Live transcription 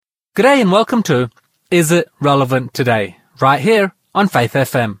G'day and welcome to Is It Relevant Today? Right here on Faith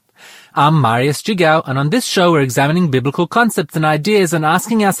FM. I'm Marius Jigau, and on this show we're examining biblical concepts and ideas and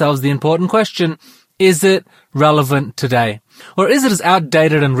asking ourselves the important question, is it relevant today? Or is it as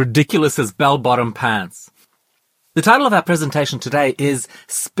outdated and ridiculous as bell-bottom pants? The title of our presentation today is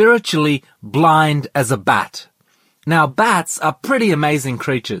Spiritually Blind as a Bat. Now, bats are pretty amazing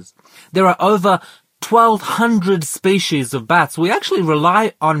creatures. There are over 1,200 species of bats. We actually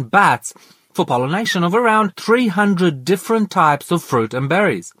rely on bats for pollination of around 300 different types of fruit and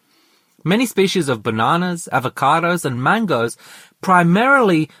berries. Many species of bananas, avocados, and mangoes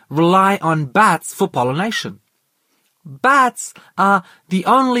primarily rely on bats for pollination. Bats are the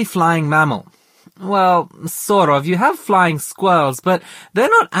only flying mammal. Well, sort of. You have flying squirrels, but they're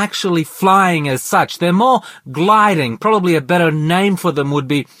not actually flying as such. They're more gliding. Probably a better name for them would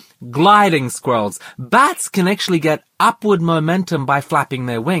be gliding squirrels. Bats can actually get upward momentum by flapping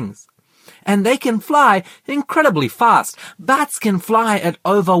their wings. And they can fly incredibly fast. Bats can fly at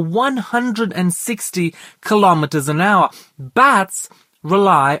over 160 kilometers an hour. Bats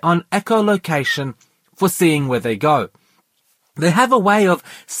rely on echolocation for seeing where they go. They have a way of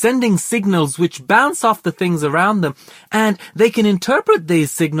sending signals which bounce off the things around them, and they can interpret these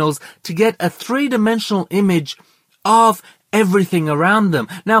signals to get a three-dimensional image of everything around them.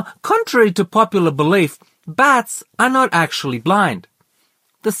 Now, contrary to popular belief, bats are not actually blind.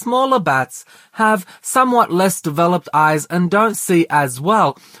 The smaller bats have somewhat less developed eyes and don't see as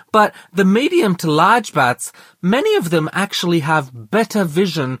well, but the medium to large bats, many of them actually have better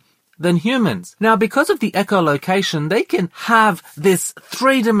vision than humans. Now, because of the echolocation, they can have this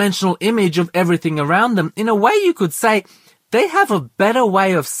three-dimensional image of everything around them. In a way, you could say they have a better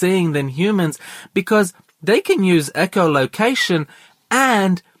way of seeing than humans because they can use echolocation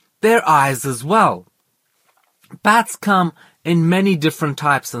and their eyes as well. Bats come in many different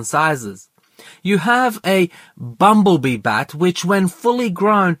types and sizes. You have a bumblebee bat, which when fully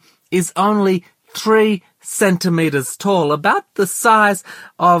grown is only 3 centimeters tall, about the size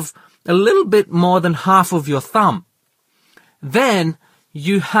of a little bit more than half of your thumb. Then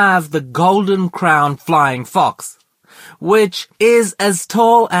you have the golden-crowned flying fox, which is as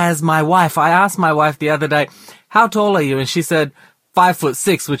tall as my wife. I asked my wife the other day, how tall are you? And she said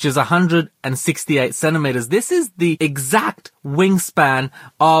 5'6", which is 168 centimeters. This is the exact wingspan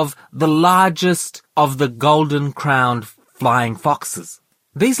of the largest of the golden-crowned flying foxes.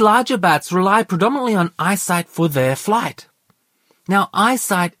 These larger bats rely predominantly on eyesight for their flight. Now,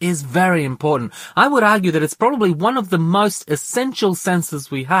 eyesight is very important. I would argue that it's probably one of the most essential senses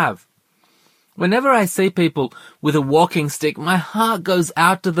we have. Whenever I see people with a walking stick, my heart goes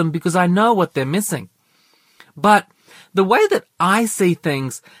out to them because I know what they're missing. But the way that I see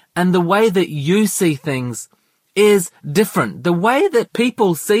things and the way that you see things is different. The way that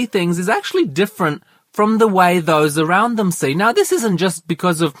people see things is actually different from the way those around them see. Now, this isn't just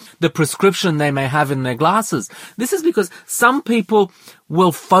because of the prescription they may have in their glasses. This is because some people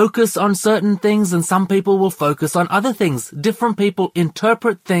will focus on certain things and some people will focus on other things. Different people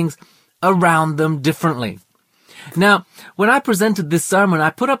interpret things around them differently. Now, when I presented this sermon, I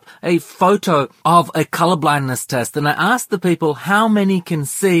put up a photo of a colorblindness test and I asked the people how many can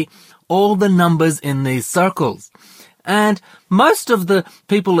see all the numbers in these circles. And most of the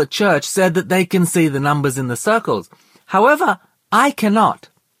people at church said that they can see the numbers in the circles. However, I cannot.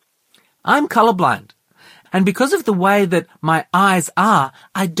 I'm colorblind. And because of the way that my eyes are,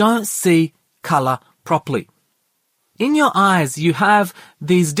 I don't see color properly. In your eyes, you have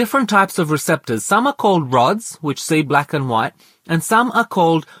these different types of receptors. Some are called rods, which see black and white, and some are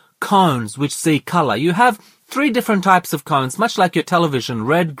called cones, which see color. You have 3 different types of cones, much like your television,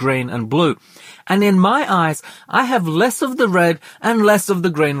 red, green, and blue. And in my eyes, I have less of the red and less of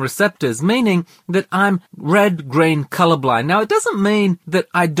the green receptors, meaning that I'm red-green colorblind. Now, it doesn't mean that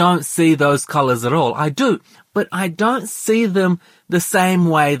I don't see those colors at all. I do, but I don't see them the same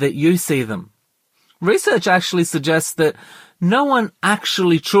way that you see them. Research actually suggests that no one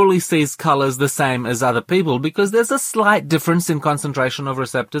actually truly sees colors the same as other people because there's a slight difference in concentration of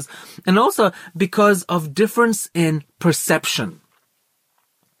receptors and also because of difference in perception.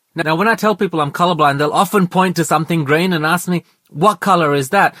 Now, when I tell people I'm colorblind, they'll often point to something green and ask me, what color is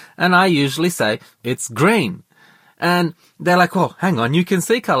that? And I usually say, it's green. And they're like, oh, hang on, you can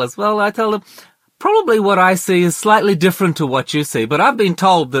see colors. Well, I tell them, probably what I see is slightly different to what you see, but I've been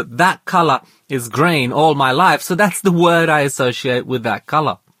told that that color is green all my life, so that's the word I associate with that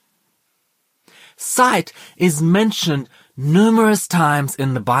color. Sight is mentioned numerous times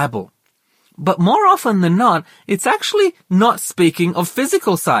in the Bible, but more often than not, it's actually not speaking of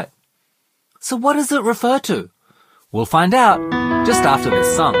physical sight. So what does it refer to? We'll find out just after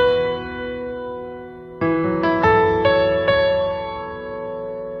this song.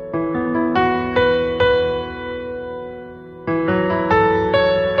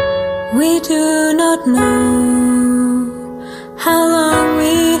 do not know how long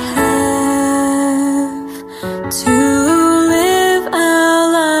we have to live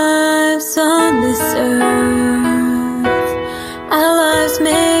our lives on this earth. Our lives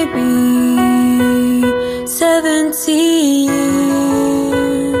may be 70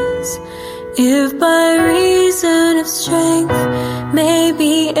 years, if by reason of strength,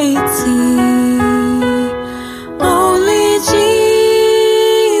 maybe 80. Only Jesus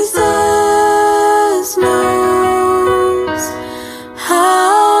knows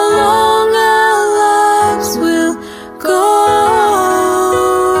how long our lives will go.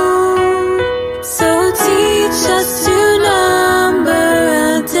 So teach us to number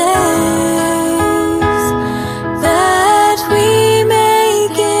our days, that we may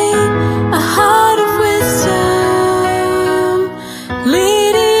gain a heart of wisdom,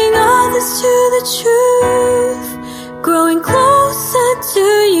 leading others to the truth, growing closer to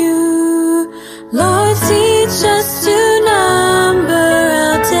you. Lord, teach us to number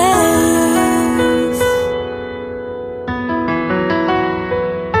our days.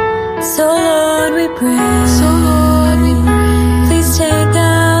 So Lord, we pray. Please take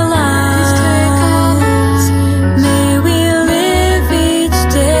our lives. May we live each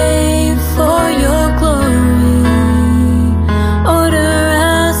day for your glory. Order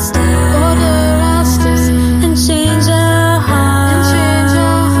our steps and change our hearts.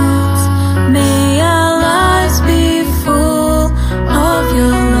 May our lives be full of your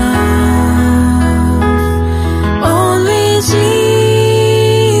love. Only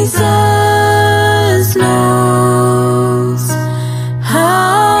Jesus knows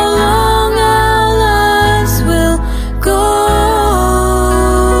how long our lives will go.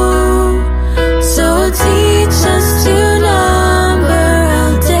 So teach us to number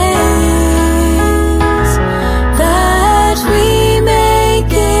our days, that we may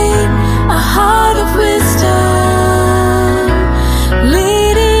gain a heart of wisdom,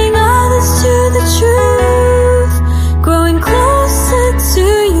 leading others to the truth, growing closer to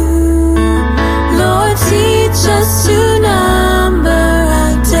you. Lord, teach us to number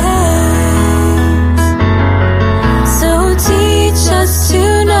our days. So teach us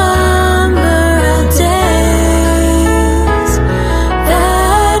to number our days,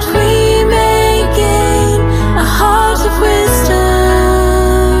 that we may gain a heart of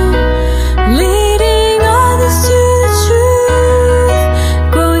wisdom, leading others to the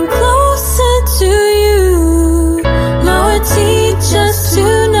truth, growing closer to you. Lord, teach us to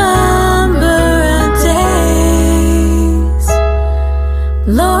number our days.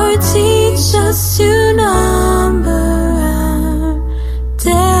 Lord, teach us to number our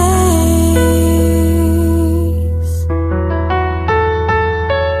days.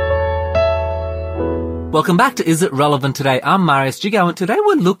 Welcome back to Is It Relevant Today? I'm Marius Jigau, and today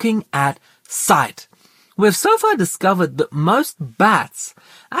we're looking at sight. We've so far discovered that most bats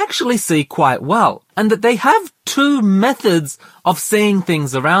actually see quite well, and that they have two methods of seeing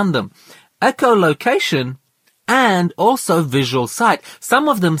things around them: echolocation and also visual sight. Some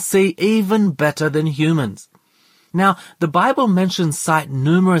of them see even better than humans. Now, the Bible mentions sight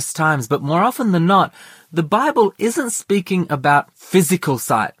numerous times, but more often than not, the Bible isn't speaking about physical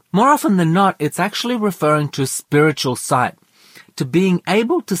sight. More often than not, it's actually referring to spiritual sight, to being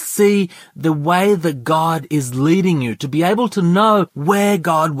able to see the way that God is leading you, to be able to know where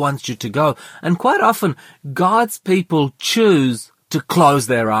God wants you to go. And quite often, God's people choose to close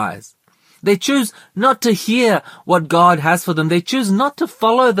their eyes. They choose not to hear what God has for them. They choose not to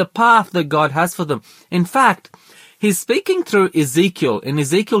follow the path that God has for them. In fact, he's speaking through Ezekiel, in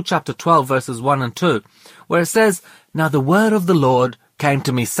Ezekiel chapter 12, verses 1 and 2, where it says, "Now the word of the Lord came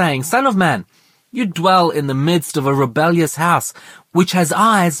to me, saying, Son of man, you dwell in the midst of a rebellious house, which has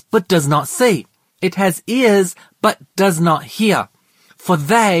eyes but does not see. It has ears but does not hear, for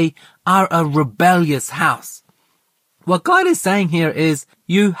they are a rebellious house." What God is saying here is,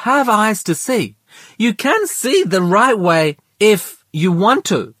 you have eyes to see. You can see the right way if you want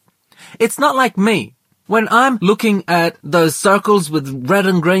to. It's not like me. When I'm looking at those circles with red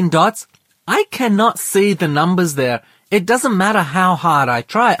and green dots, I cannot see the numbers there. It doesn't matter how hard I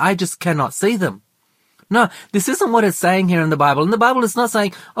try, I just cannot see them. No, this isn't what it's saying here in the Bible. In the Bible, it's not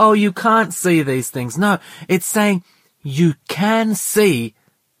saying, oh, you can't see these things. No, it's saying you can see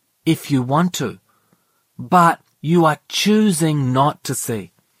if you want to, but you are choosing not to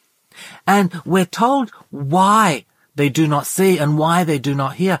see. And we're told why they do not see and why they do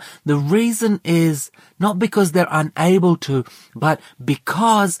not hear. The reason is not because they're unable to, but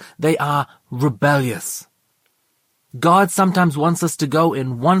because they are rebellious. God sometimes wants us to go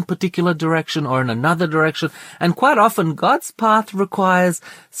in one particular direction or in another direction, and quite often God's path requires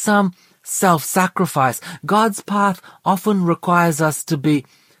some self-sacrifice. God's path often requires us to be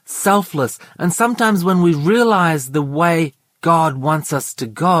selfless. And sometimes when we realize the way God wants us to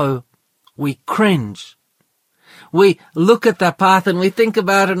go, we cringe. We look at that path and we think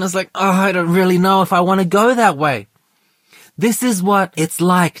about it and it's like, oh, I don't really know if I want to go that way. This is what it's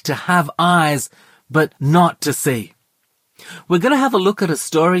like to have eyes, but not to see. We're going to have a look at a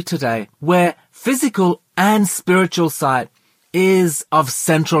story today where physical and spiritual sight is of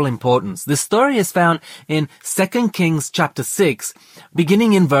central importance. This story is found in 2 Kings chapter 6,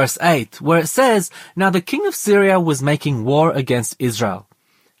 beginning in verse 8, where it says, "Now the king of Syria was making war against Israel.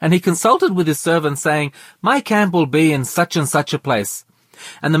 And he consulted with his servants, saying, My camp will be in such and such a place.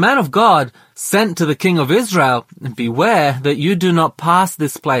 And the man of God sent to the king of Israel, Beware that you do not pass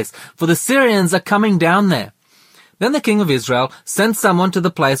this place, for the Syrians are coming down there. Then the king of Israel sent someone to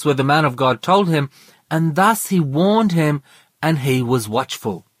the place where the man of God told him, and thus he warned him, and he was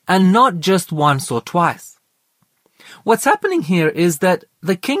watchful. And not just once or twice." What's happening here is that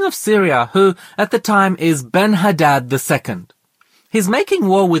the king of Syria, who at the time is Ben-Hadad II, he's making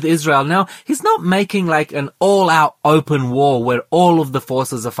war with Israel. Now, he's not making like an all-out open war where all of the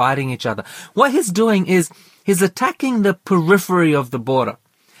forces are fighting each other. What he's doing is he's attacking the periphery of the border.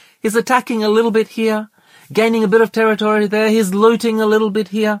 He's attacking a little bit here, gaining a bit of territory there. He's looting a little bit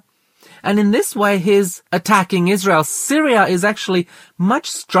here. And in this way, he's attacking Israel. Syria is actually much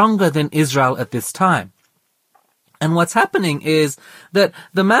stronger than Israel at this time. And what's happening is that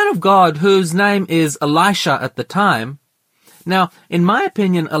the man of God, whose name is Elisha at the time, now, in my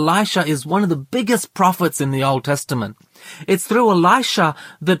opinion, Elisha is one of the biggest prophets in the Old Testament. It's through Elisha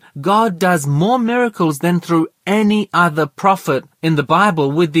that God does more miracles than through any other prophet in the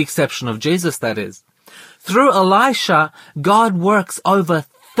Bible, with the exception of Jesus, that is. Through Elisha, God works over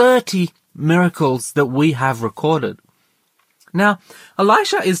 30 miracles that we have recorded. Now,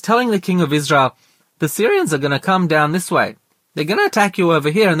 Elisha is telling the king of Israel, the Syrians are going to come down this way. They're going to attack you over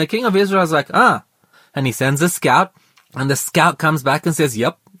here. And the king of Israel is like, And he sends a scout. And the scout comes back and says,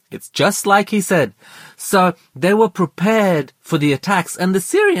 yep, it's just like he said. So they were prepared for the attacks, and the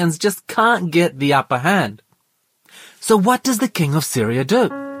Syrians just can't get the upper hand. So what does the king of Syria do?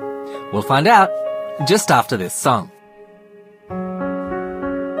 We'll find out just after this song.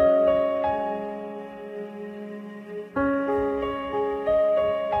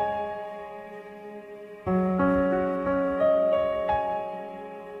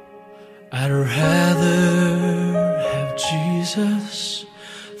 I'd rather have Jesus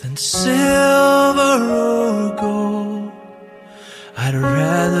than silver or gold. I'd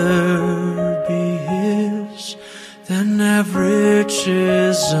rather be His than have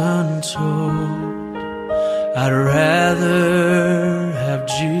riches untold. I'd rather have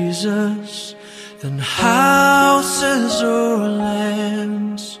Jesus than houses or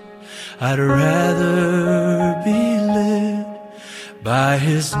lands. I'd rather be led by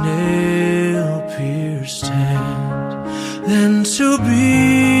His nail-pierced hand than to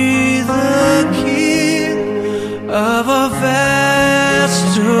be the king of a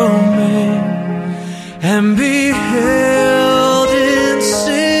vast domain and be held in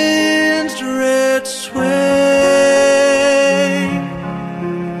sin's red sway.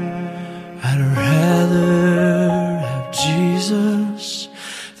 I'd rather have Jesus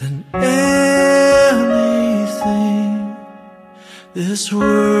than anything this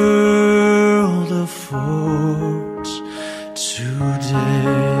world affords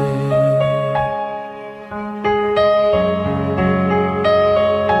today.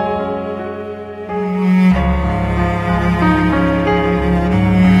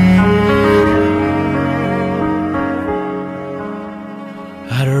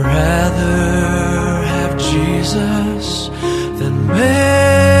 I'd rather have Jesus than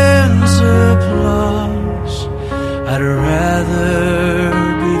man's applause. I'd rather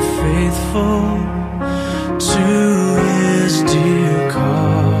be faithful to His dear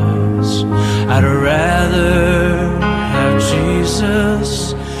cause. I'd rather have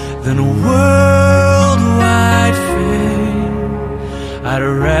Jesus than worldwide fame. I'd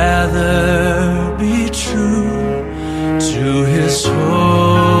rather be true to His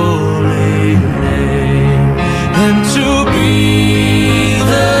holy name than to be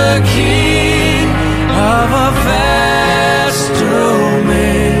the king of a vast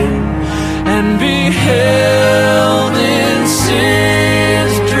domain and be held in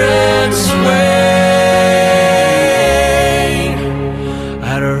sin's dread sway.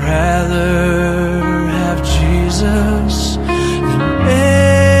 I'd rather have Jesus than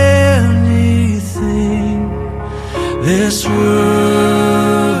anything this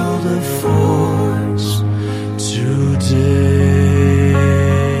world affords today.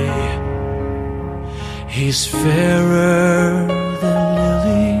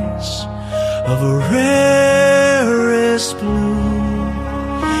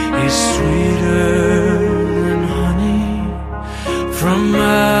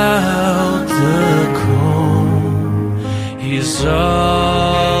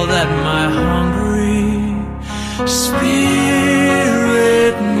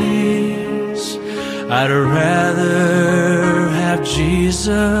 I'd rather have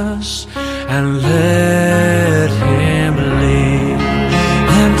Jesus and let him lead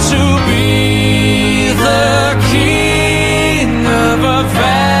than to be the king of a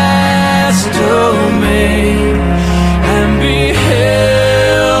vast domain and be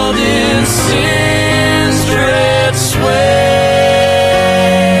held in sin's dread sway.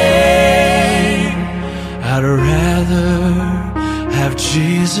 I'd rather have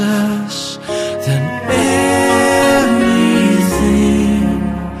Jesus than anything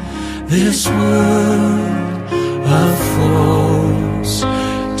this world affords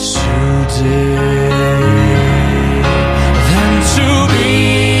today. Than to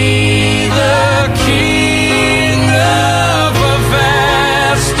be the king of a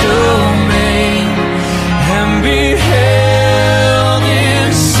vast domain and be held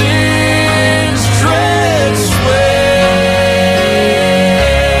in sin's dread sway.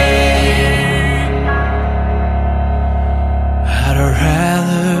 I'd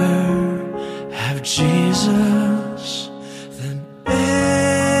rather have Jesus than anything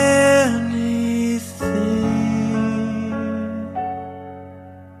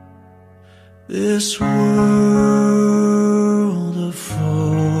this world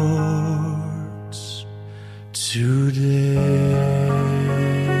affords today.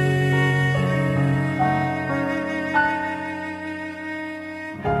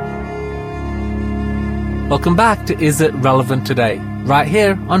 Welcome back to Is It Relevant Today? Right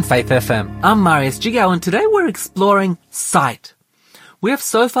here on Faith FM. I'm Marius Jigau, and today we're exploring sight. We have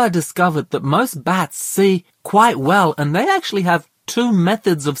so far discovered that most bats see quite well, and they actually have two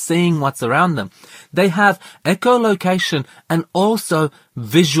methods of seeing what's around them. They have echolocation and also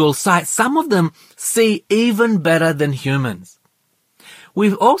visual sight. Some of them see even better than humans.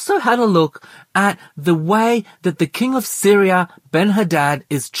 We've also had a look at the way that the king of Syria, Ben-Hadad,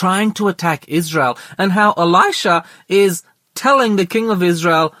 is trying to attack Israel, and how Elisha is telling the king of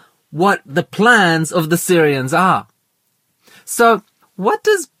Israel what the plans of the Syrians are. So, what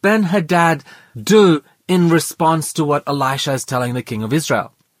does Ben-Hadad do in response to what Elisha is telling the king of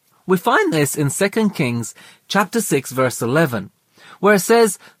Israel? We find this in 2 Kings chapter 6 verse 11, where it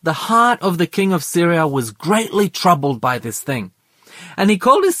says, "The heart of the king of Syria was greatly troubled by this thing. And he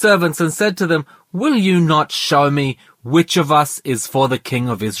called his servants and said to them, 'Will you not show me which of us is for the king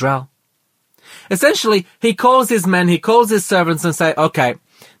of Israel?'" Essentially, he calls his men, he calls his servants and say, "Okay,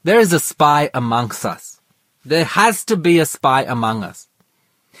 there is a spy amongst us. There has to be a spy among us.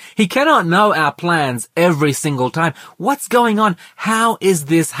 He cannot know our plans every single time. What's going on? How is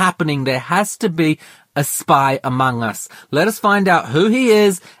this happening? There has to be a spy among us. Let us find out who he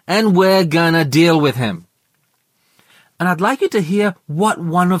is, and we're gonna deal with him." And I'd like you to hear what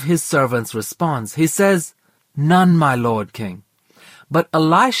one of his servants responds. He says, "None, my lord king. But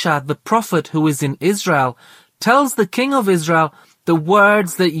Elisha, the prophet who is in Israel, tells the king of Israel the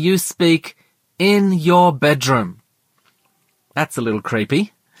words that you speak in your bedroom." That's a little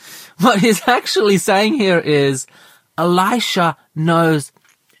creepy. What he's actually saying here is, Elisha knows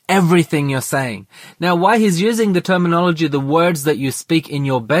everything you're saying. Now, why he's using the terminology, the words that you speak in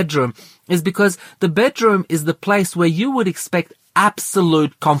your bedroom, is because the bedroom is the place where you would expect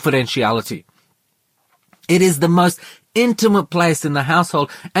absolute confidentiality. It is the most intimate place in the household,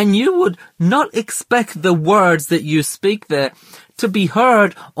 and you would not expect the words that you speak there to be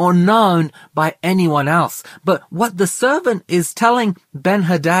heard or known by anyone else. But what the servant is telling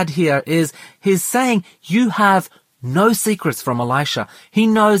Ben-Hadad here is, he's saying, you have no secrets from Elisha. He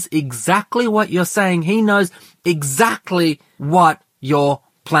knows exactly what you're saying. He knows exactly what you're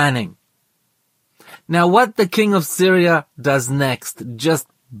planning. Now, what the king of Syria does next just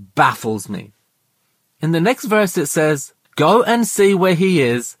baffles me. In the next verse it says, "Go and see where he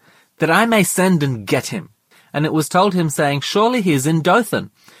is, that I may send and get him." And it was told him, saying, "Surely he is in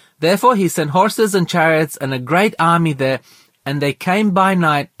Dothan." Therefore he sent horses and chariots and a great army there, and they came by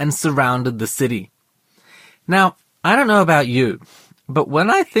night and surrounded the city. Now, I don't know about you, but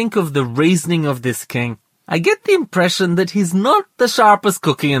when I think of the reasoning of this king, I get the impression that he's not the sharpest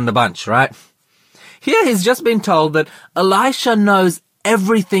cookie in the bunch, right? Here he's just been told that Elisha knows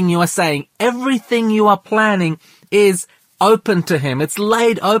everything you are saying, everything you are planning is open to him. It's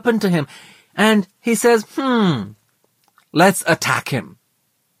laid open to him. And he says, let's attack him.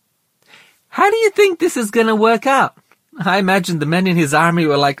 How do you think this is going to work out? I imagine the men in his army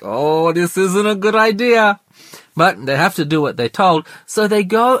were like, "Oh, this isn't a good idea." But they have to do what they're told. So they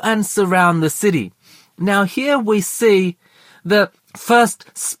go and surround the city. Now here we see the first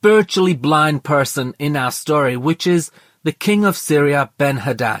spiritually blind person in our story, which is the king of Syria,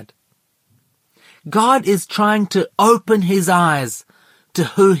 Ben-Hadad. God is trying to open his eyes to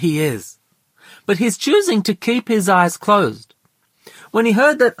who he is. but he's choosing to keep his eyes closed. When he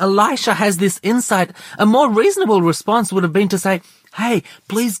heard that Elisha has this insight, a more reasonable response would have been to say, "Hey,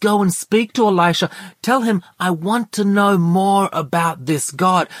 please go and speak to Elisha. Tell him, I want to know more about this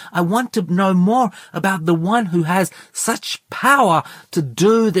God. I want to know more about the one who has such power to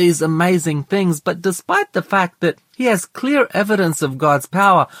do these amazing things." But despite the fact that he has clear evidence of God's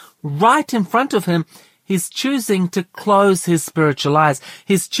power right in front of him, he's choosing to close his spiritual eyes.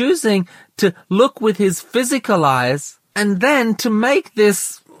 He's choosing to look with his physical eyes and then to make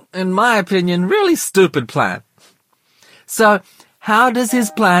this, in my opinion, really stupid plan. So, how does his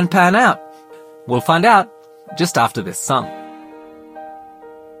plan pan out? We'll find out just after this song.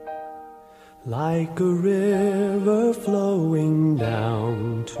 Like a river flowing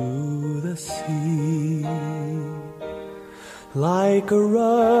down to the sea, like a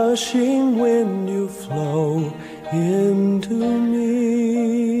rushing wind you flow into me,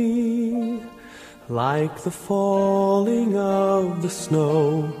 like the falling of the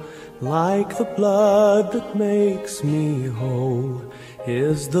snow, like the blood that makes me whole,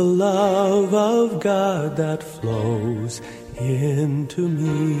 is the love of God that flows into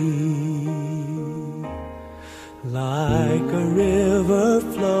me. Like a river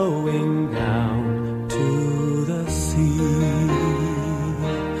flowing down to the sea,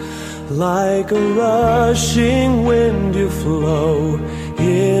 like a rushing wind you flow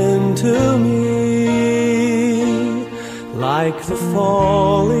into me, like the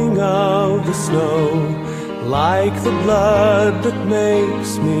falling of the snow, like the blood that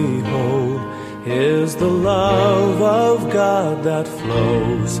makes me whole, is the love of God that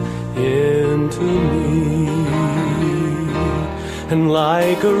flows into me. And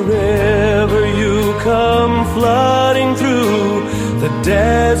like a river you come flooding through the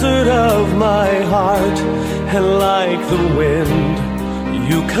desert of my heart, and like the wind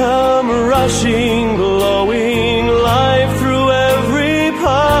you come rushing, blowing life through every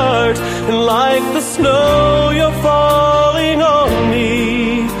part. And like the snow you're falling on me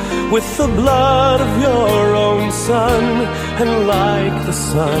with the blood of your own Son. And like the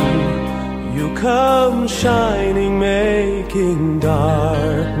sun you come shining, making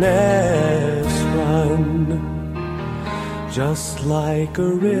darkness run. Just like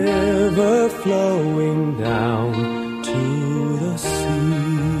a river flowing down to the sea,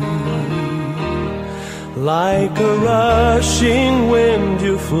 like a rushing wind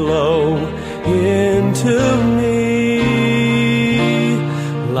you flow into me,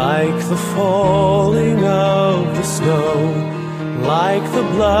 like the falling of the snow, like the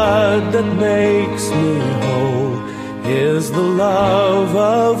blood that makes me whole, is the love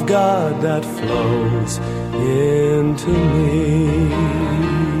of God that flows into me.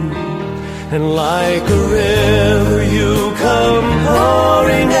 And like a river you come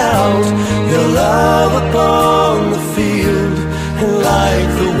pouring out your love upon the field, and like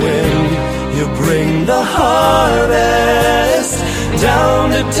the wind you bring the harvest down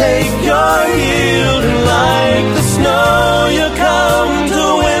to take your yield. And like the snow you come to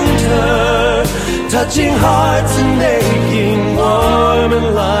winter, touching hearts and making warm. And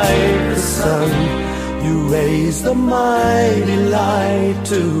like the sun you raise the mighty light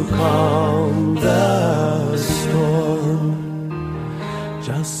to calm the storm.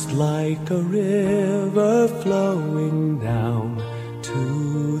 Just like a river flowing down to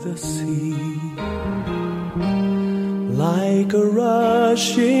the sea, like a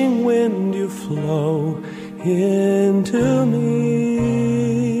rushing wind you flow into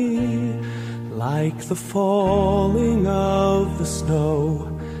me, like the falling of the snow,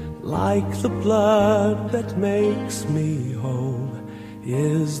 like the blood that makes me whole,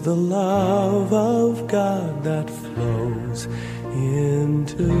 is the love of God that flows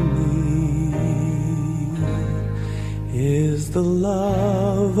into me, is the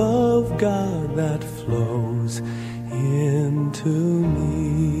love of God that flows into me.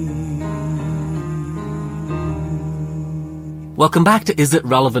 Welcome back to Is It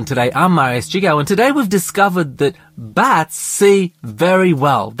Relevant Today? I'm Marius Jigau, and today we've discovered that bats see very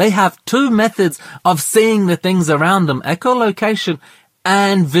well. They have two methods of seeing the things around them, echolocation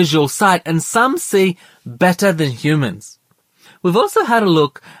and visual sight, and some see better than humans. We've also had a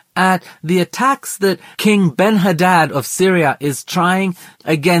look at the attacks that King Ben-Hadad of Syria is trying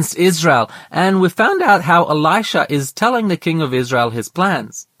against Israel, and we found out how Elisha is telling the king of Israel his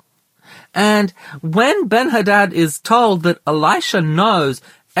plans. And when Ben-Hadad is told that Elisha knows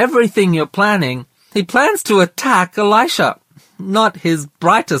everything you're planning, he plans to attack Elisha. Not his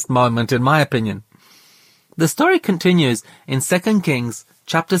brightest moment, in my opinion. The story continues in 2 Kings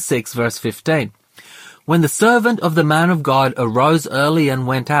chapter 6, verse 15. When the servant of the man of God arose early and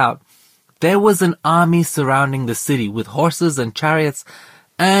went out, there was an army surrounding the city with horses and chariots,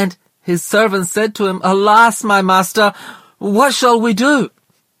 and his servants said to him, "Alas, my master, what shall we do?"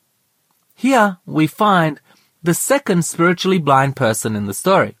 Here we find the second spiritually blind person in the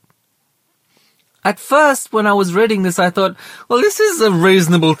story. At first, when I was reading this, I thought, well, this is a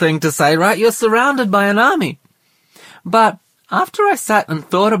reasonable thing to say, right? You're surrounded by an army. But after I sat and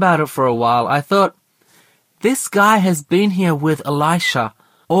thought about it for a while, I thought, this guy has been here with Elisha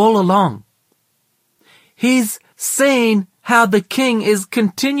all along. He's seen how the king is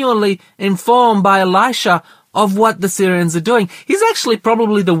continually informed by Elisha of what the Syrians are doing. He's actually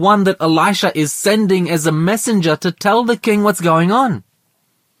probably the one that Elisha is sending as a messenger to tell the king what's going on.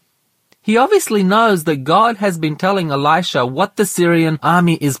 He obviously knows that God has been telling Elisha what the Syrian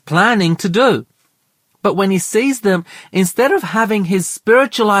army is planning to do. But when he sees them, instead of having his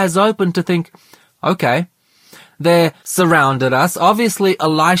spiritual eyes open to think, okay, they're surrounded us. Obviously,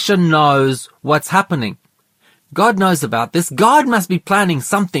 Elisha knows what's happening. God knows about this. God must be planning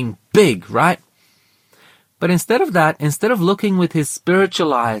something big, right? But instead of that, instead of looking with his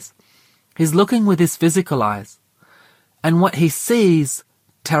spiritual eyes, he's looking with his physical eyes. And what he sees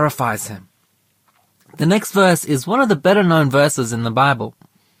terrifies him. The next verse is one of the better known verses in the Bible.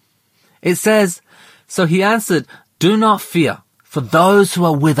 It says, "So he answered, 'Do not fear, for those who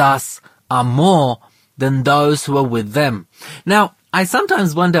are with us are more than those who are with them.'" Now, I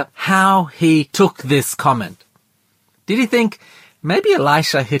sometimes wonder how he took this comment. Did he think, maybe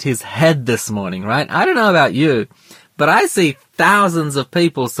Elisha hit his head this morning, right? I don't know about you, but I see thousands of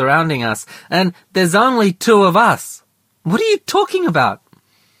people surrounding us, and there's only 2 of us. What are you talking about?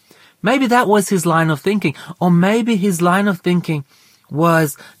 Maybe that was his line of thinking, or maybe his line of thinking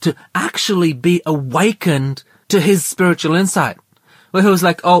was to actually be awakened to his spiritual insight, where he was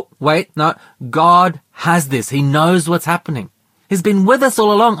like, oh, wait, no, God has this. He knows what's happening. He's been with us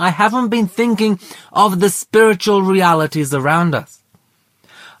all along. I haven't been thinking of the spiritual realities around us.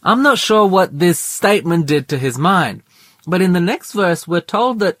 I'm not sure what this statement did to his mind, but in the next verse, we're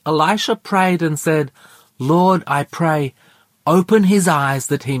told that Elisha prayed and said, "Lord, I pray, open his eyes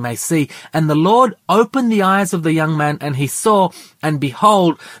that he may see." And the Lord opened the eyes of the young man, and he saw, and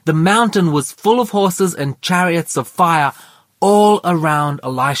behold, the mountain was full of horses and chariots of fire all around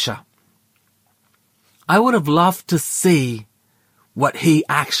Elisha. I would have loved to see what he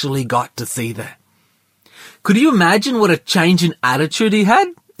actually got to see there. Could you imagine what a change in attitude he had?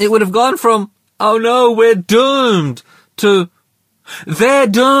 It would have gone from, oh no, we're doomed, to, they're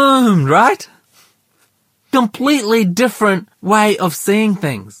doomed, right? Completely different way of seeing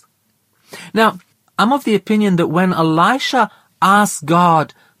things. Now, I'm of the opinion that when Elisha asked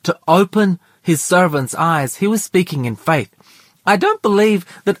God to open his servant's eyes, he was speaking in faith. I don't believe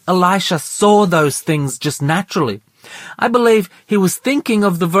that Elisha saw those things just naturally. I believe he was thinking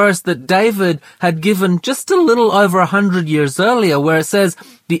of the verse that David had given just a little over 100 years earlier, where it says,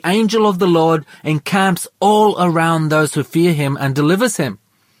 "The angel of the Lord encamps all around those who fear him and delivers him."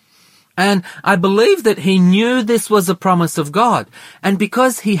 And I believe that he knew this was a promise of God. And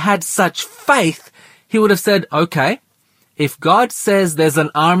because he had such faith, he would have said, okay, if God says there's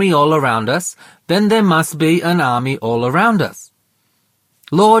an army all around us, then there must be an army all around us.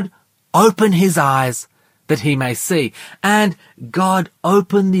 Lord, open his eyes that he may see. And God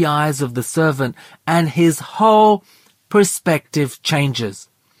opened the eyes of the servant, and his whole perspective changes.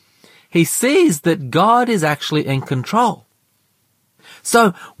 He sees that God is actually in control.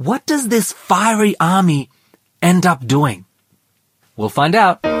 So, what does this fiery army end up doing? We'll find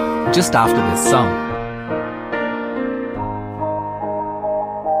out just after this song.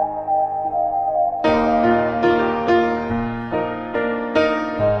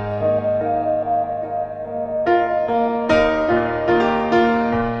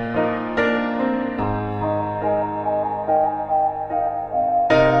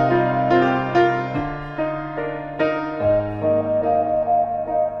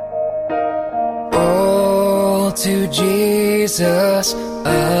 To Jesus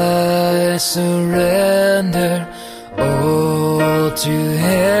I surrender, all to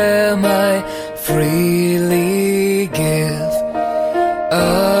him I freely give.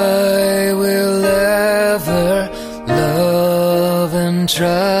 I will ever love and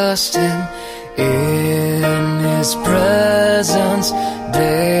trust him, in his presence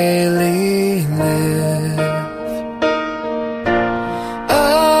daily live.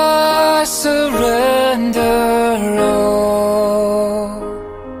 I surrender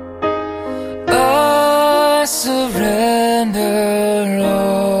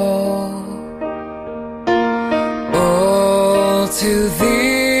to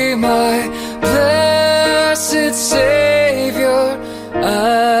thee, my blessed Savior,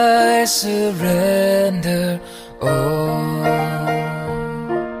 I surrender all.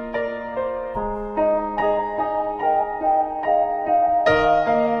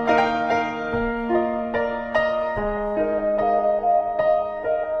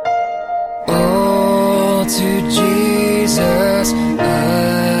 To Jesus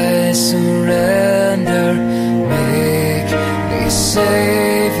I surrender, make me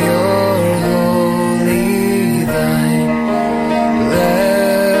Savior, wholly thine.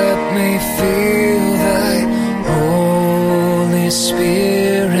 Let me feel thy Holy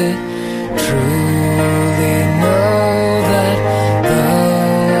Spirit, truly know that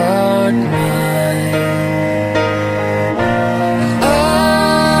thou art mine.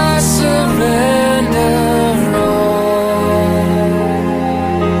 I surrender.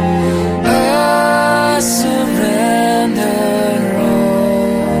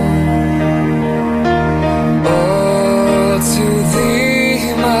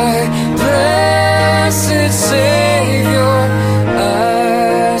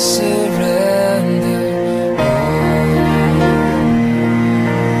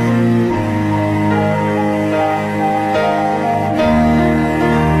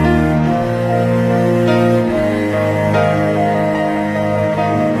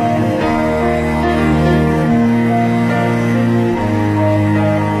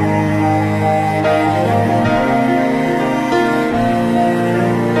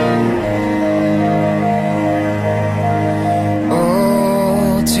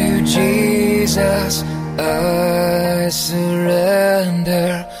 I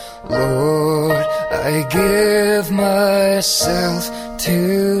surrender, Lord, I give myself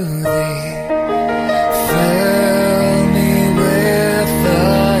to Thee. Fill me with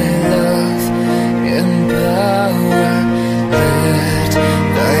Thy love and power. Let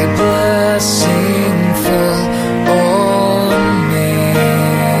Thy blessing fall on me.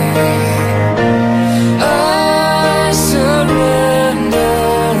 I surrender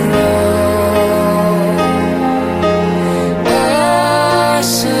all. I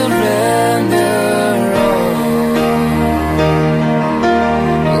surrender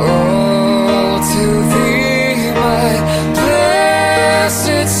all to Thee, my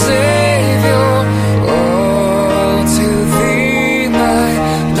blessed Savior. All to Thee, my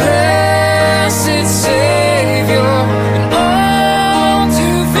blessed Savior. And all to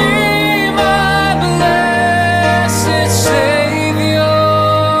Thee, my blessed Savior.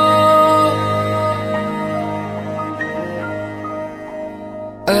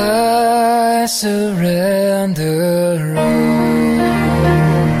 I surrender all.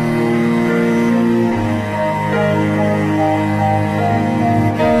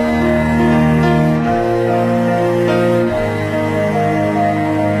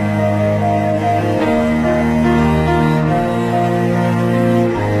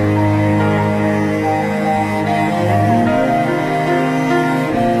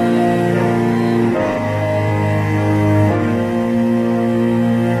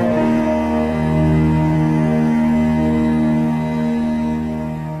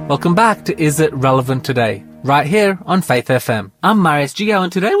 Welcome back to Is It Relevant Today? Right here on Faith FM. I'm Marius, Jigau,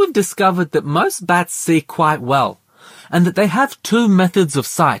 and today we've discovered that most bats see quite well, and that they have two methods of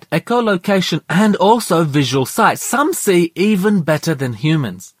sight, echolocation and also visual sight. Some see even better than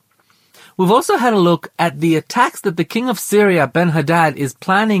humans. We've also had a look at the attacks that the king of Syria, Ben-Hadad, is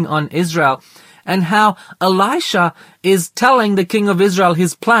planning on Israel, and how Elisha is telling the king of Israel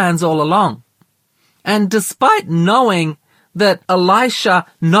his plans all along. And despite knowing that Elisha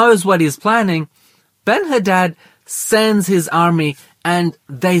knows what he's planning, Ben-Hadad sends his army and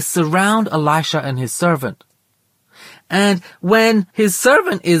they surround Elisha and his servant. And when his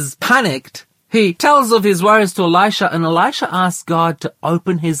servant is panicked, he tells of his worries to Elisha, and Elisha asks God to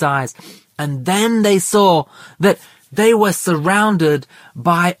open his eyes. And then they saw that they were surrounded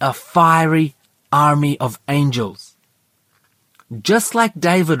by a fiery army of angels. Just like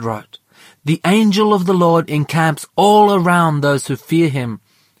David wrote, the angel of the Lord encamps all around those who fear him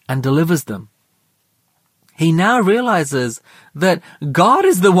and delivers them. He now realizes that God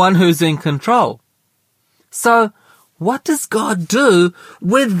is the one who's in control. So, what does God do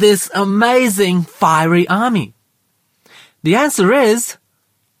with this amazing fiery army? The answer is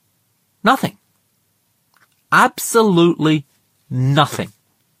nothing. Absolutely nothing.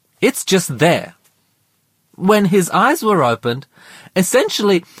 It's just there. When his eyes were opened,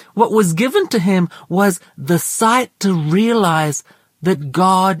 essentially what was given to him was the sight to realize that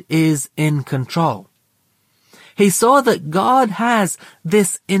God is in control. He saw that God has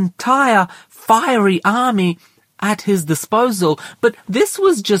this entire fiery army at his disposal, but this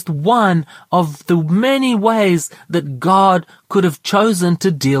was just one of the many ways that God could have chosen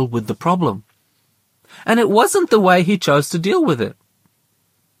to deal with the problem. And it wasn't the way he chose to deal with it.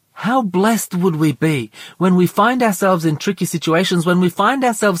 How blessed would we be when we find ourselves in tricky situations, when we find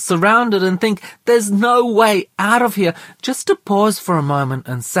ourselves surrounded and think there's no way out of here, just to pause for a moment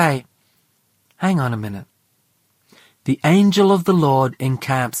and say, hang on a minute. The angel of the Lord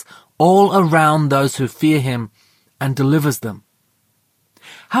encamps all around those who fear him and delivers them.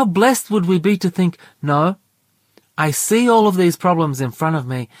 How blessed would we be to think, no, I see all of these problems in front of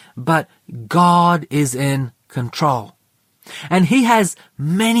me, but God is in control. And he has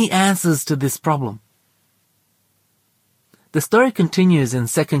many answers to this problem. The story continues in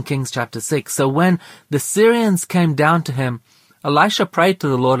 2 Kings chapter 6. So when the Syrians came down to him, Elisha prayed to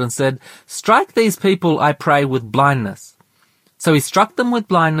the Lord and said, "Strike these people, I pray, with blindness." So he struck them with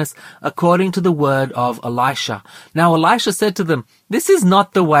blindness according to the word of Elisha. Now Elisha said to them, "This is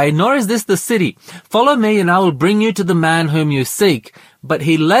not the way, nor is this the city. Follow me and I will bring you to the man whom you seek." But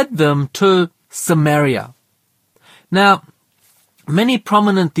he led them to Samaria. Now, many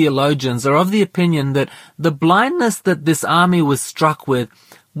prominent theologians are of the opinion that the blindness that this army was struck with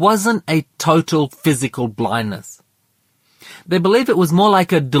wasn't a total physical blindness. They believe it was more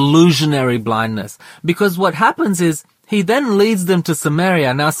like a delusionary blindness, because what happens is he then leads them to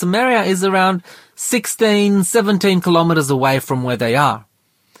Samaria. Now, Samaria is around 16, 17 kilometers away from where they are.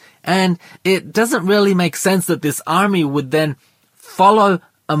 And it doesn't really make sense that this army would then follow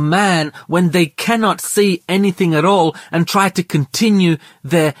a man when they cannot see anything at all and try to continue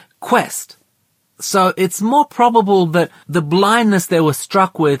their quest. So it's more probable that the blindness they were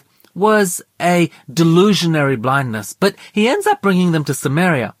struck with was a delusionary blindness. But he ends up bringing them to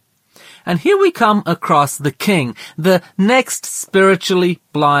Samaria. And here we come across the king, the next spiritually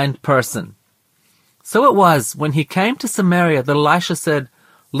blind person. So it was when he came to Samaria that Elisha said,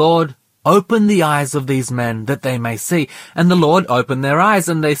 "Lord, open the eyes of these men that they may see." And the Lord opened their eyes,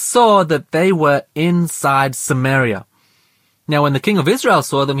 and they saw that they were inside Samaria. Now when the king of Israel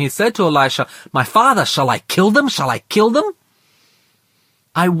saw them, he said to Elisha, "My father, shall I kill them? Shall I kill them?"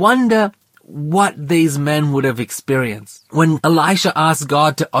 I wonder what these men would have experienced when Elisha asked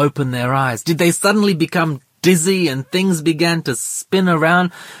God to open their eyes. Did they suddenly become dizzy and things began to spin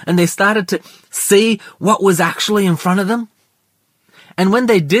around and they started to see what was actually in front of them? And when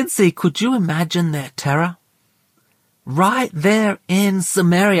they did see, could you imagine their terror? Right there in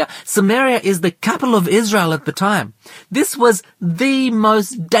Samaria. Samaria is the capital of Israel at the time. This was the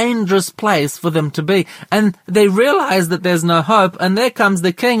most dangerous place for them to be. And they realize that there's no hope. And there comes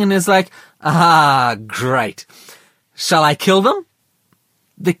the king and is like, great. Shall I kill them?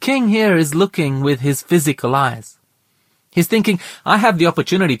 The king here is looking with his physical eyes. He's thinking, I have the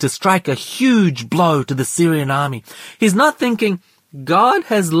opportunity to strike a huge blow to the Syrian army. He's not thinking, God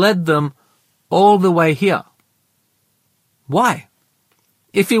has led them all the way here. Why?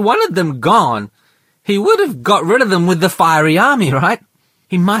 If he wanted them gone, he would have got rid of them with the fiery army, right?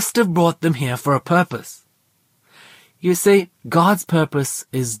 He must have brought them here for a purpose. You see, God's purpose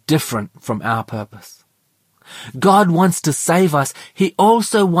is different from our purpose. God wants to save us. He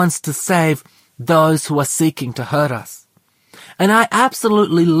also wants to save those who are seeking to hurt us. And I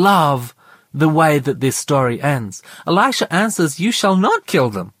absolutely love the way that this story ends. Elisha answers, "You shall not kill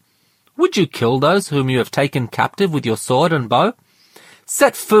them. Would you kill those whom you have taken captive with your sword and bow?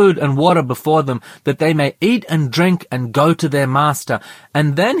 Set food and water before them, that they may eat and drink and go to their master."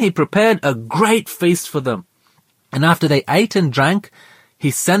 And then he prepared a great feast for them. And after they ate and drank,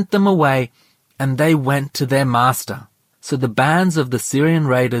 he sent them away, and they went to their master. So the bands of the Syrian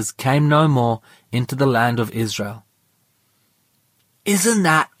raiders came no more into the land of Israel. Isn't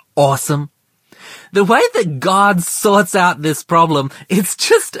that awesome? The way that God sorts out this problem, it's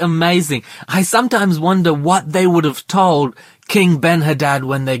just amazing. I sometimes wonder what they would have told King Ben-Hadad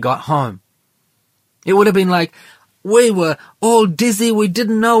when they got home. It would have been like, we were all dizzy, we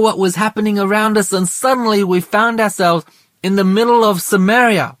didn't know what was happening around us, and suddenly we found ourselves in the middle of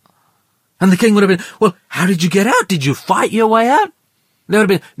Samaria. And the king would have been, "Well, how did you get out? Did you fight your way out?" They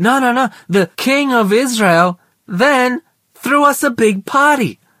would have been, No. The king of Israel then threw us a big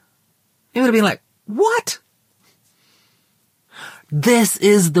party. He would have been like, what? This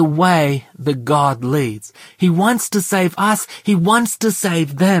is the way that God leads. He wants to save us. He wants to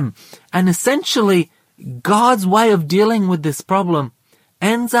save them. And essentially, God's way of dealing with this problem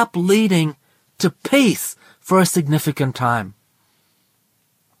ends up leading to peace for a significant time.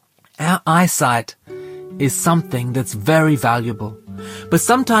 Our eyesight is something that's very valuable. But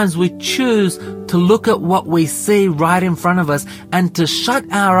sometimes we choose to look at what we see right in front of us and to shut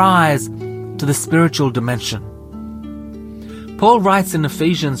our eyes to the spiritual dimension. Paul writes in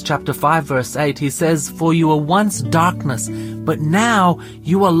Ephesians chapter 5 verse 8, he says, "For you were once darkness, but now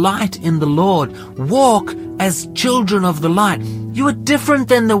you are light in the Lord. Walk as children of the light." You are different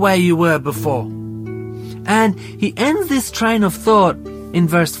than the way you were before. And he ends this train of thought in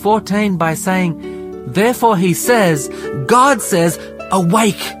verse 14 by saying, "Therefore he says, God says,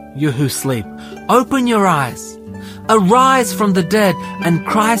 awake, you who sleep. Open your eyes. Arise from the dead, and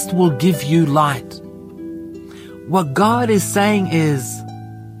Christ will give you light." What God is saying is,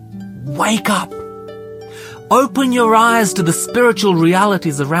 wake up. Open your eyes to the spiritual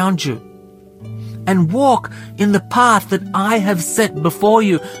realities around you and walk in the path that I have set before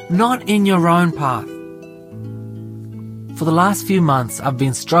you, not in your own path. For the last few months, I've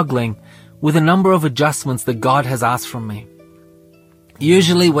been struggling with a number of adjustments that God has asked from me.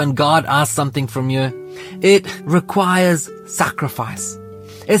 Usually when God asks something from you, it requires sacrifice.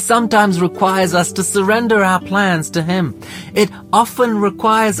 It sometimes requires us to surrender our plans to Him. It often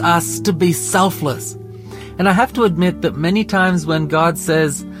requires us to be selfless. And I have to admit that many times when God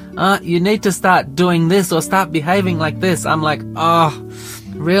says, you need to start doing this or start behaving like this, I'm like, oh,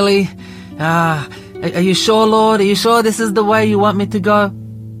 really? Are you sure, Lord? Are you sure this is the way you want me to go?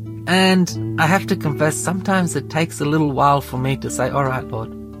 And I have to confess, sometimes it takes a little while for me to say, all right, Lord.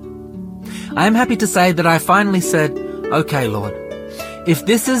 I am happy to say that I finally said, okay, Lord, if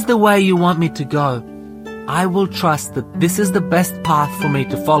this is the way you want me to go, I will trust that this is the best path for me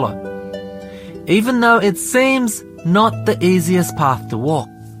to follow, even though it seems not the easiest path to walk.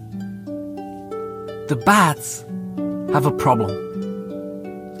 The bats have a problem,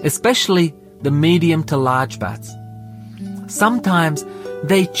 especially the medium to large bats. Sometimes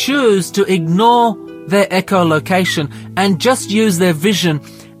they choose to ignore their echolocation and just use their vision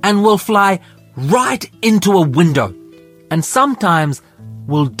and will fly right into a window, and sometimes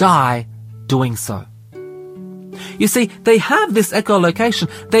will die doing so. You see, they have this echolocation.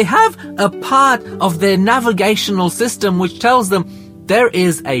 They have a part of their navigational system which tells them there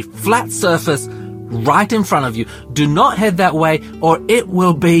is a flat surface right in front of you. Do not head that way or it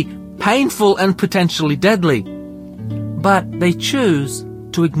will be painful and potentially deadly. But they choose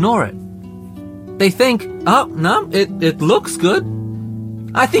to ignore it. They think, oh, no, it looks good.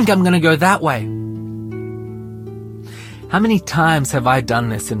 I think I'm going to go that way. How many times have I done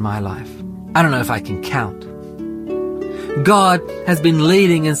this in my life? I don't know if I can count. God has been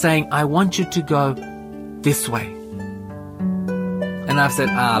leading and saying, I want you to go this way. And I've said,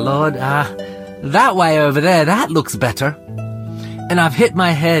 Lord, that way over there, that looks better. And I've hit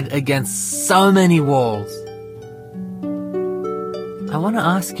my head against so many walls. I want to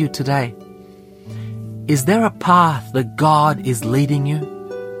ask you today, is there a path that God is leading you?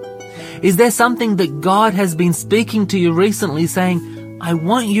 Is there something that God has been speaking to you recently saying, I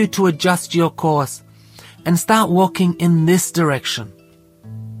want you to adjust your course and start walking in this direction?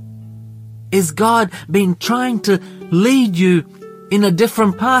 Is God been trying to lead you in a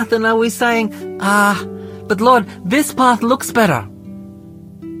different path? And are we saying, but Lord, this path looks better?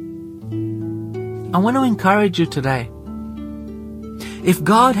 I want to encourage you today. If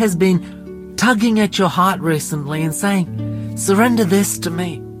God has been tugging at your heart recently and saying, surrender this to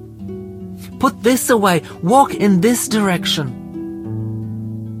me, put this away, walk in this direction,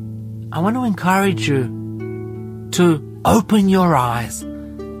 I want to encourage you to open your eyes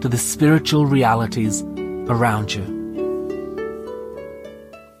to the spiritual realities around you.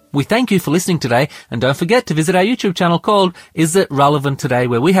 We thank you for listening today, and don't forget to visit our YouTube channel called Is It Relevant Today,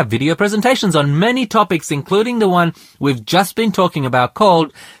 where we have video presentations on many topics, including the one we've just been talking about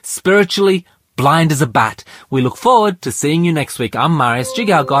called Spiritually Blind as a Bat. We look forward to seeing you next week. I'm Marius.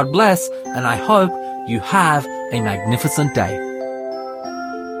 Jigau, God bless, and I hope you have a magnificent day.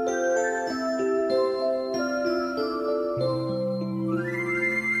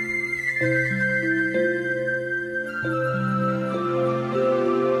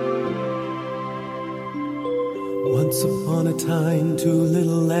 Once upon a time, two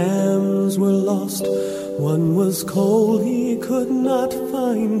little lambs were lost. One was cold, he could not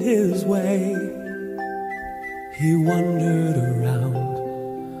find his way. He wandered around,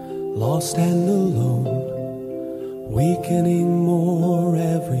 lost and alone, weakening more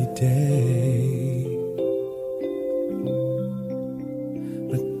every day.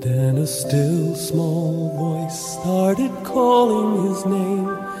 But then a still small voice started calling his name,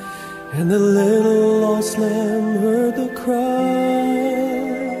 and the little lost lamb heard the cry.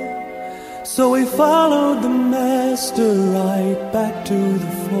 So he followed the master right back to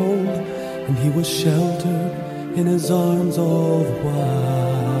the fold, and he was sheltered in his arms all the while.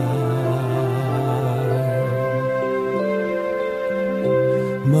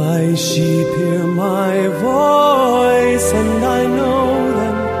 My sheep hear my voice, and I know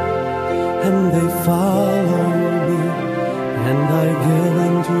them, and they follow me, and I give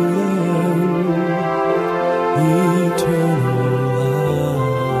unto them eternal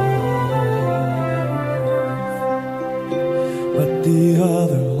life. But the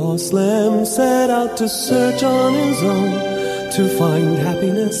other lost lamb set out to search on his own, to find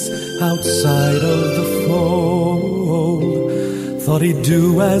happiness outside of the fold. Thought he'd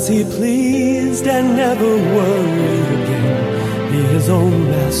do as he pleased and never worry again, be his own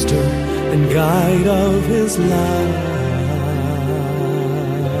master and guide of his life.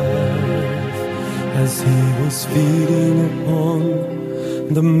 As he was feeding upon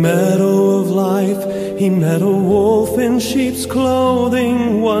the meadow of life, he met a wolf in sheep's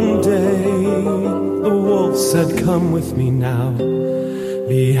clothing one day. The wolf said, "Come with me now,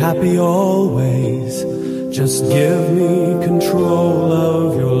 be happy always, just give me control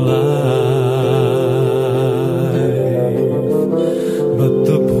of your life." But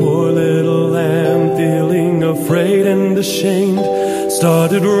the poor little lamb, feeling afraid and ashamed,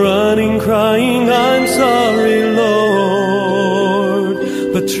 started running, crying, "I'm sorry, Lord."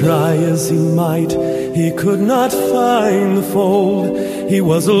 But try as he might, he could not find the fold. He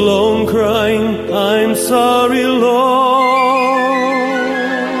was alone, crying, "I'm sorry, Lord."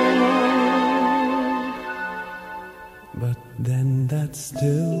 But then that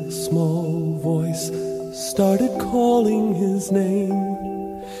still small voice started calling his name,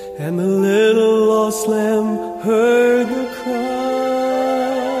 and the little lost lamb heard the cry.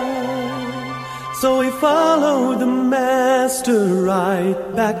 So he followed the master right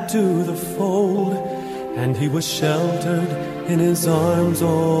back to the fold, and he was sheltered in his arms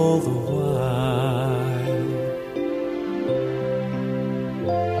all the while.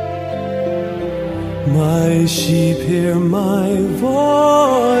 My sheep hear my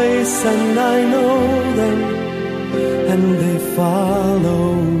voice, and I know them, and they follow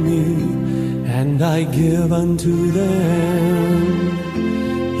me, and I give unto them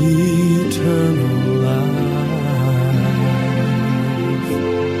eternal life.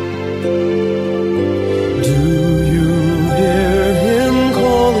 Do you hear him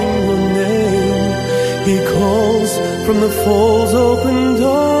calling your name? He calls from the fold's open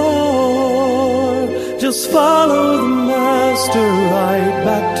door. Just follow the master right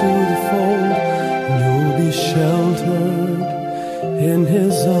back to the fold, and you'll be sheltered in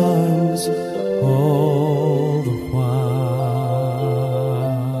his arms all the while.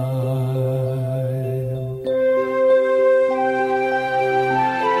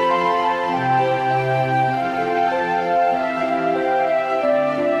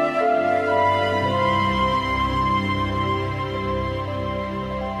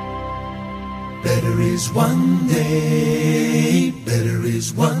 Better is one day, better is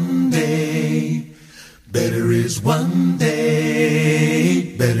one day, better is one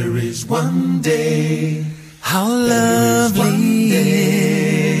day, better is one day. How lovely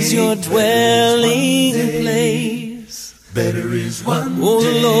is your dwelling place, Better is one O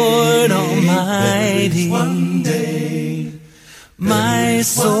day, Lord better Almighty. is one day, My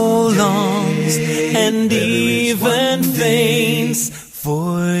soul longs and even faints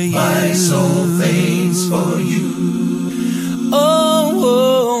for you. my soul faints for you.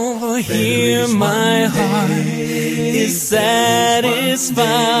 Oh, here my heart is satisfied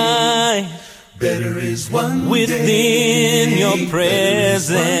Better is one within day, your better is one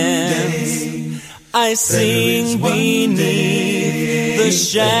presence. day. I sing beneath the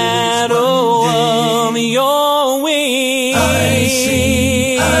shadow of your wings. I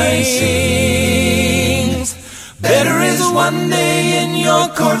sing. Better is one day in your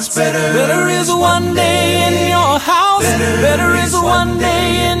courts. Better is one day in your house. Better is one day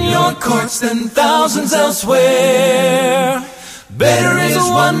in your courts than thousands elsewhere. Better is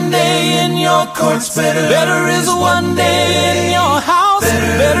one day in your courts. Better is one day in your house.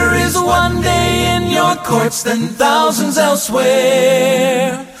 Better is one day in your courts than thousands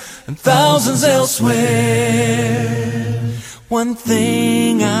elsewhere. And thousands elsewhere. One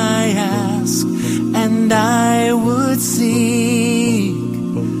thing I ask, and I would seek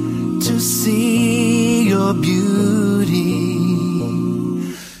to see your beauty,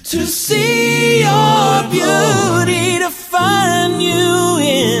 to see your beauty, to find you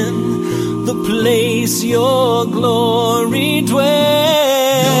in the place your glory dwells.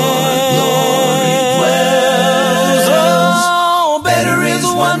 Oh, better is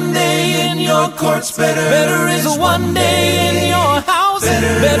one day in your courts. Better is one day in your house.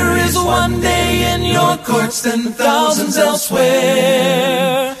 Better is one day in your courts than thousands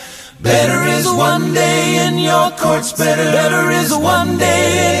elsewhere. Better is one day in your courts. Better is one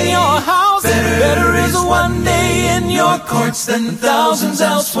day in your house. Better is one day in your courts than thousands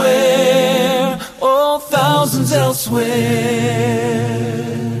elsewhere. Oh, thousands elsewhere.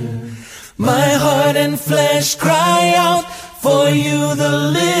 My heart and flesh cry out for you, the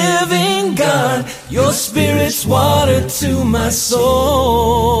living God. Your spirit's water to my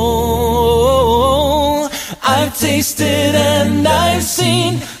soul. I've tasted and I've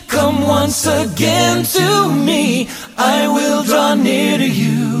seen. Come once again to me. I will draw near to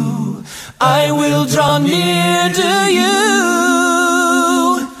you. I will draw near to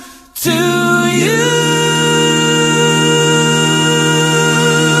you. To you.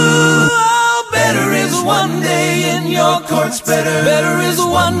 Oh, better is one day in your courts. Better is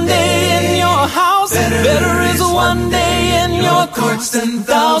one day in your house. Better is one day in your courts than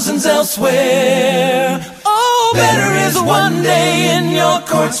thousands elsewhere. Oh, better is one day in your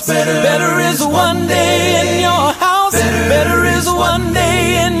courts. Better is one day in your house. Better is one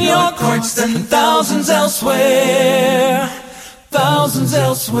day in your courts than thousands elsewhere. Thousands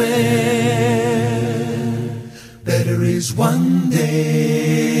elsewhere. Better is one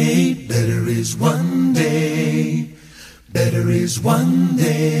day. Better is one day. Better is one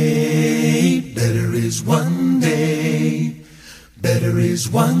day. Better is one day. Better is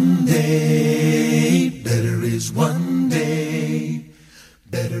one day. Better is one day.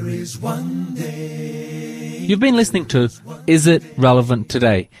 Better is one day. You've been listening to Is It Relevant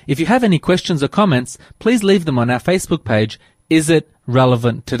Today? If you have any questions or comments, please leave them on our Facebook page, Is It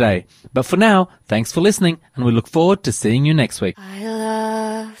Relevant Today? But for now, thanks for listening, and we look forward to seeing you next week. I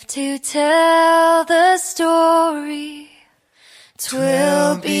love to tell the story.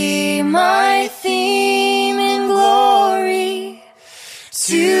 'Twill be my theme in glory.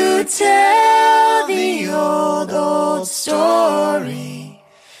 To tell the old story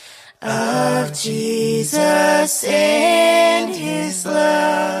of Jesus and His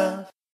love.